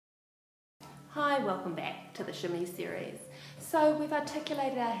Hi, welcome back to the shimmy series. So we've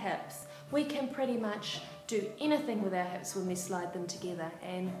articulated our hips. We can pretty much do anything with our hips when we slide them together,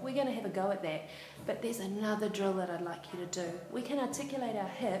 and we're going to have a go at that. But there's another drill that I'd like you to do. We can articulate our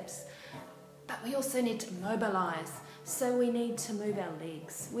hips, but we also need to mobilize. So we need to move our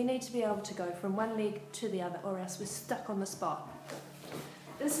legs. We need to be able to go from one leg to the other, or else we're stuck on the spot.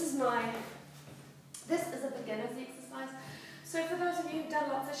 This is a beginner's exercise. So for those of you who've done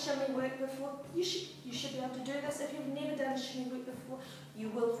lots of shimmy work before, you should be able to do this. If you've never done shimmy work before, you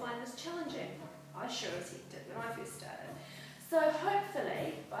will find this challenging. I sure as heck did when I first started. So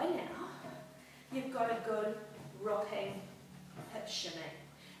hopefully, by now, you've got a good rocking hip shimmy.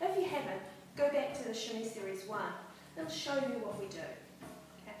 If you haven't, go back to the shimmy series 1. It'll show you what we do.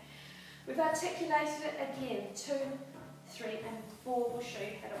 Okay. We've articulated it again. 2, 3, and 4 will show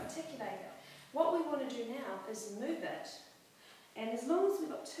you how to articulate it. What we want to do now is move it. And as long as we've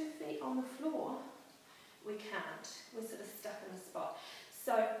got 2 feet on the floor, we can't. We're sort of stuck in the spot.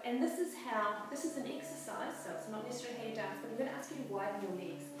 So, and this is an exercise, so it's not necessarily how you dance, but I'm going to ask you to widen your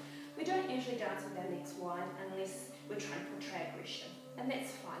legs. We don't usually dance with our legs wide unless we're trying to portray aggression. And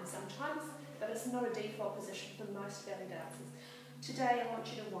that's fine sometimes, but it's not a default position for most belly dancers. Today I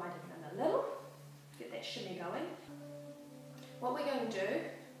want you to widen them a little, get that shimmy going. What we're going to do,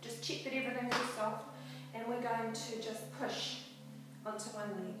 just check that everything is soft, and we're going to just push onto one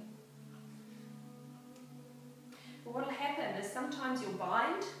leg. But what will happen is sometimes you'll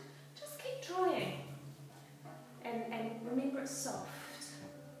bind. Just keep trying. And remember it's soft.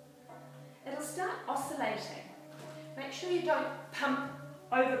 It'll start oscillating. Make sure you don't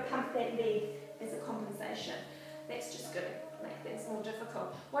over pump that leg as a compensation. That's just going to make things more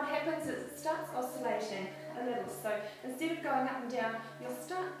difficult. What happens is it starts oscillating a little. So instead of going up and down, you'll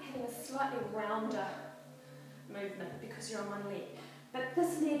start having a slightly rounder movement because you're on one leg. But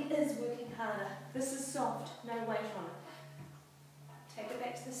this leg is working harder. This is soft, no weight on it. Take it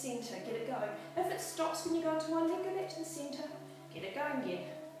back to the centre, get it going. If it stops when you go into one leg, go back to the centre, get it going again.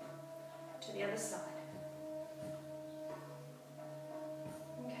 To the other side.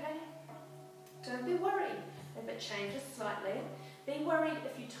 Okay? Don't be worried if it changes slightly. Be worried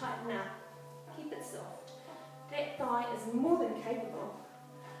if you tighten up. Keep it soft. That thigh is more than capable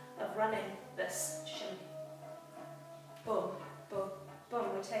of running this shimmy. Boom, boom, boom.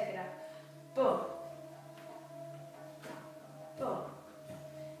 We take it up. Boom. Boom.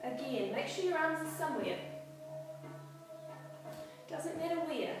 Again, make sure your arms are somewhere. Doesn't matter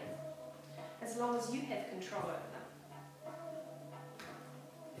where, as long as you have control over them.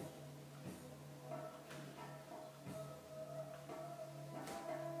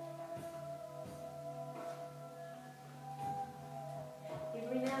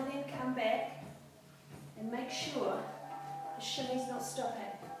 Every now and then come back and make sure the shimmy's not stopping.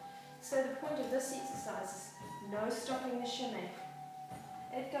 So the point of this exercise is no stopping the shimmy.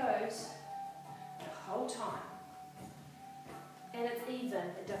 It goes the whole time. And it's even.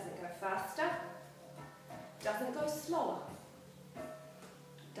 It doesn't go faster. It doesn't go slower.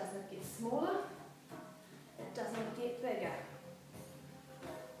 It doesn't get smaller. It doesn't get bigger.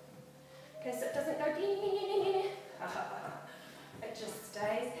 Okay, so it doesn't go it just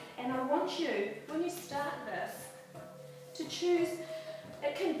stays. And I want you, when you start this, to choose,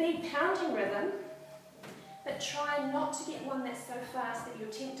 it can be pounding rhythm, but try not to get one that's so fast that you're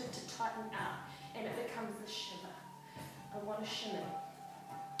tempted to tighten up and it becomes a shiver. I want a shimmy.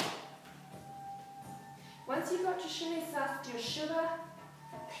 Once you've got your shimmy fast, your shiver,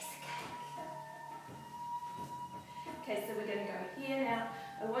 piece of cake. Okay, so we're going to go here now.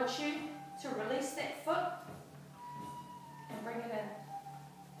 I want you to release that foot and bring it in.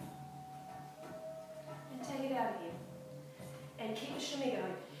 And take it out again. And keep the shimmy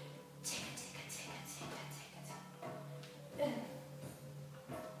going. Ticka, ticka, ticka, ticka, ticka, ticka. In.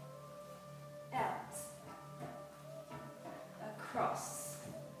 Out. Across.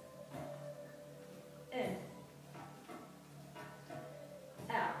 In.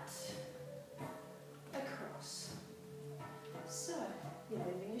 Out. Across. So, you're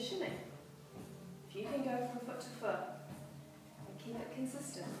moving your shimmy. If you can go from foot to foot and keep it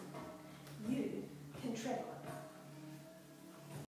consistent, you can travel it.